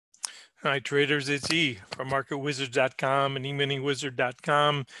Hi, traders. It's E from marketwizards.com and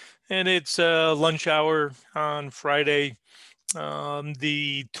eminingwizard.com. And it's lunch hour on Friday,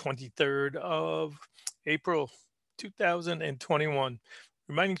 the 23rd of April, 2021.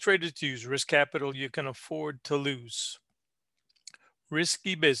 Reminding traders to use risk capital you can afford to lose.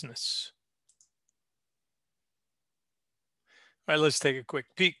 Risky business. All right, let's take a quick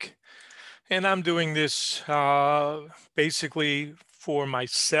peek. And I'm doing this basically for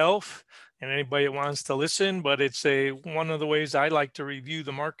myself and anybody that wants to listen. But it's a one of the ways I like to review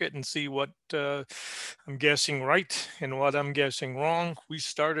the market and see what I'm guessing right and what I'm guessing wrong. We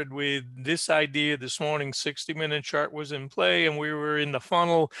started with this idea this morning. 60-minute chart was in play, and we were in the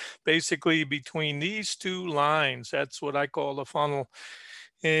funnel basically between these two lines. That's what I call the funnel.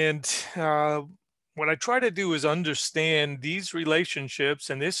 And what I try to do is understand these relationships,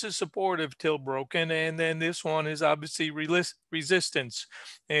 and this is supportive till broken, and then this one is obviously resistance.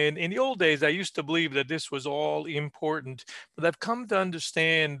 And in the old days, I used to believe that this was all important, but I've come to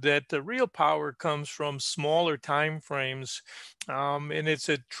understand that the real power comes from smaller time frames, and it's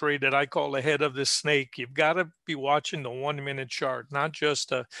a trade that I call the head of the snake. You've got to be watching the 1 minute chart, not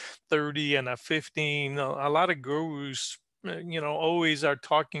just a 30 and a 15. A lot of gurus always are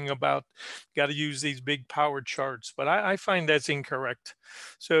talking about got to use these big power charts, but I find that's incorrect.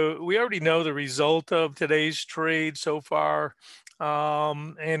 So we already know the result of today's trade so far.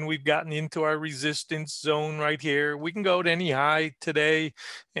 And we've gotten into our resistance zone right here. We can go to any high today,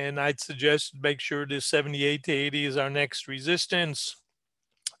 and I'd suggest make sure this 78 to 80 is our next resistance.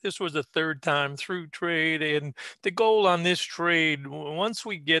 This was the third time through trade. And the goal on this trade, once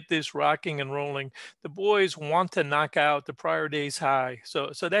we get this rocking and rolling, the boys want to knock out the prior day's high. So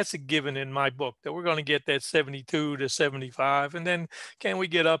that's a given in my book that we're going to get that 72 to 75. And then can we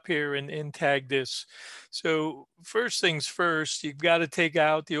get up here and tag this? So first things first, you've got to take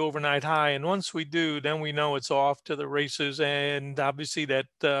out the overnight high. And once we do, then we know it's off to the races. And obviously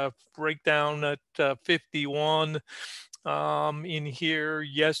that breakdown at 51 in here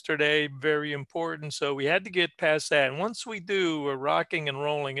yesterday, very important. So we had to get past that. And once we do, we're rocking and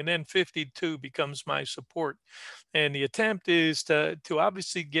rolling. And then 52 becomes my support. And the attempt is to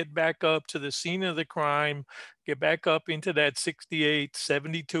obviously get back up to the scene of the crime, get back up into that 68,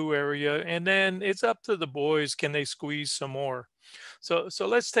 72 area. And then it's up to the boys. Can they squeeze some more? So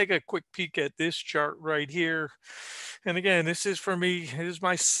let's take a quick peek at this chart right here. And again, this is for me, this is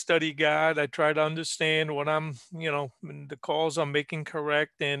my study guide. I try to understand what the calls I'm making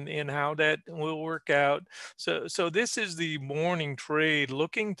correct and how that will work out. So this is the morning trade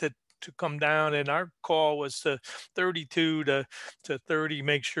looking to come down, and our call was to 32 to 30.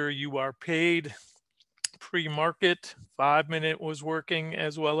 Make sure you are paid pre-market. 5 minute was working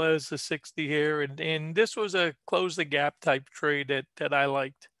as well as the 60 here, and this was a close the gap type trade that I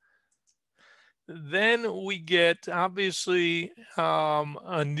liked. Then we get obviously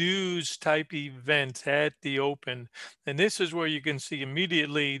a news type event at the open. And this is where you can see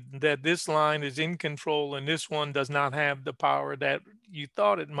immediately that this line is in control and this one does not have the power that you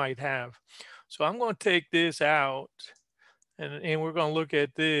thought it might have. So I'm going to take this out, and we're going to look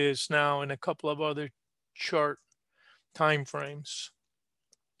at this now in a couple of other chart time frames.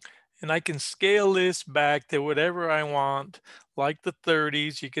 And I can scale this back to whatever I want, like the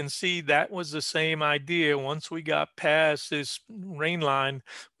 30s. You can see that was the same idea. Once we got past this rain line,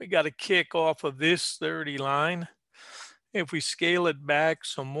 we got to kick off of this 30 line. If we scale it back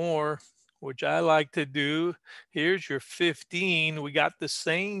some more, which I like to do, here's your 15. We got the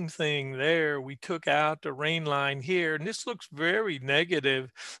same thing there. We took out the rain line here, and this looks very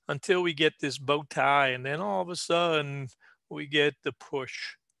negative until we get this bow tie. And then all of a sudden, we get the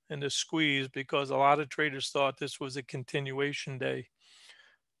push and the squeeze because a lot of traders thought this was a continuation day.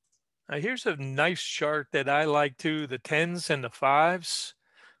 Now, here's a nice chart that I like too, the 10s and the 5s.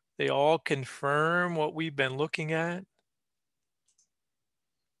 They all confirm what we've been looking at.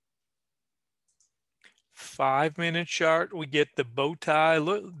 5 minute chart, we get the bow tie.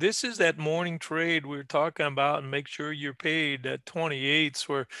 Look, this is that morning trade we were talking about, and make sure you're paid at 28s.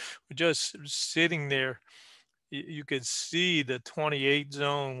 We're just sitting there. You could see the 28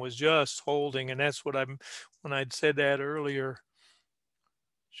 zone was just holding, and that's what when I'd said that earlier.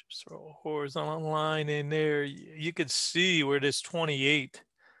 Just throw a horizontal line in there. You could see where this 28,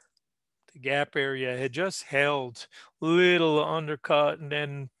 the gap area, had just held, little undercut, and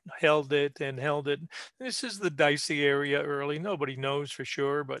then held it and held it. This is the dicey area early. Nobody knows for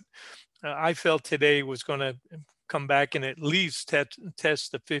sure, but I felt today was going to come back and at least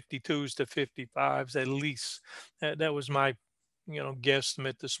test the 52s to 55s at least. That was my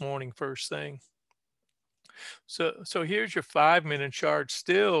guesstimate this morning first thing. So here's your 5 minute chart,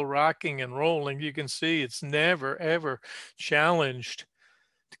 still rocking and rolling. You can see it's never ever challenged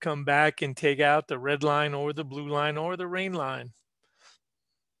to come back and take out the red line or the blue line or the rain line.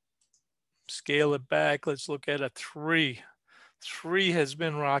 Scale it back. Let's look at a 3. 3 has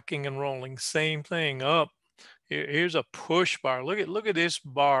been rocking and rolling. Same thing up. Here's a push bar. Look at this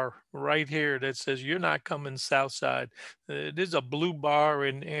bar right here that says you're not coming south side. It is a blue bar,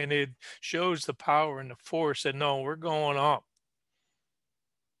 and it shows the power and the force that no, we're going up.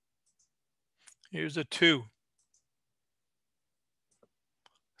 Here's a 2.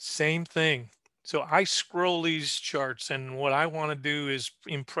 Same thing. So I scroll these charts, and what I want to do is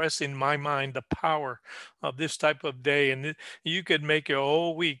impress in my mind the power of this type of day. And you could make your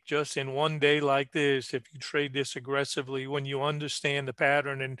whole week just in one day like this if you trade this aggressively when you understand the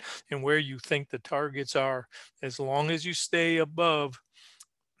pattern and where you think the targets are. As long as you stay above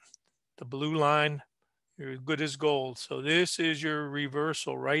the blue line, you're good as gold. So this is your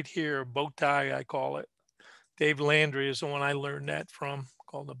reversal right here, bow tie, I call it. Dave Landry is the one I learned that from,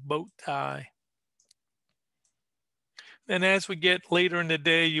 called a boat tie. And as we get later in the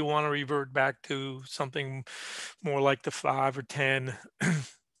day, you want to revert back to something more like the 5 or 10,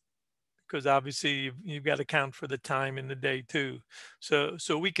 because obviously you've got to count for the time in the day too. So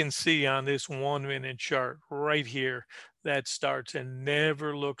we can see on this 1 minute chart right here that starts and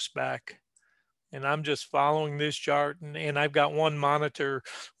never looks back. And I'm just following this chart, and I've got one monitor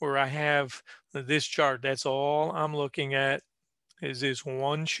where I have this chart. That's all I'm looking at is this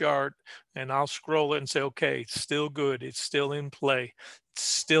one chart, and I'll scroll it and say, okay, it's still good. It's still in play. It's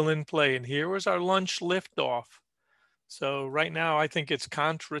still in play. And here was our lunch liftoff. So right now, I think it's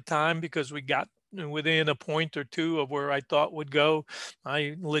contra time because we got within a point or two of where I thought would go.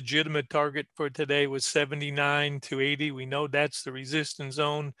 My legitimate target for today was 79 to 80. We know that's the resistance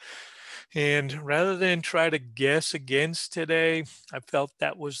zone. And rather than try to guess against today, I felt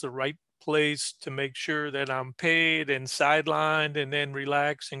that was the right place to make sure that I'm paid and sidelined and then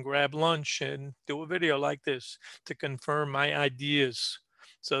relax and grab lunch and do a video like this to confirm my ideas.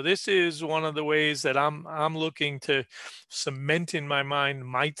 So this is one of the ways that I'm looking to cement in my mind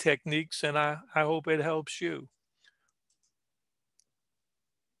my techniques, and I hope it helps you.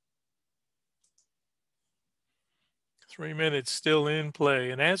 3 minutes still in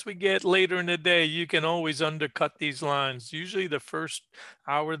play. And as we get later in the day, you can always undercut these lines. Usually the first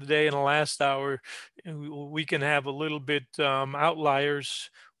hour of the day and the last hour, we can have a little bit outliers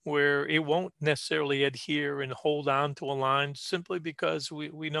where it won't necessarily adhere and hold on to a line simply because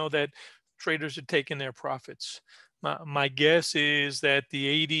we know that traders are taking their profits. My guess is that the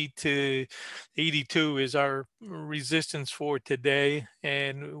 80 to 82 is our resistance for today.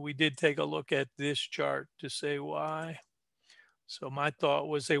 And we did take a look at this chart to say why. So my thought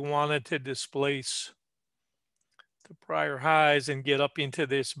was they wanted to displace the prior highs and get up into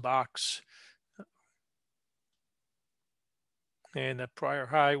this box. And the prior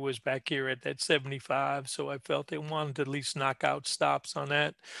high was back here at that 75. So I felt they wanted to at least knock out stops on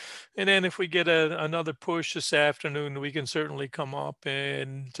that. And then if we get another push this afternoon, we can certainly come up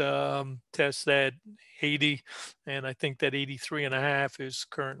and test that 80. And I think that 83.5 is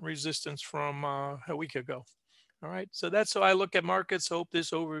current resistance from a week ago. All right, so that's how I look at markets. Hope this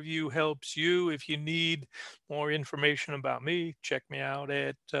overview helps you. If you need more information about me, check me out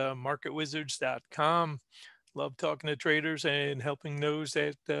at marketwizards.com. Love talking to traders and helping those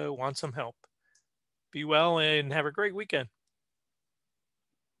that want some help. Be well and have a great weekend.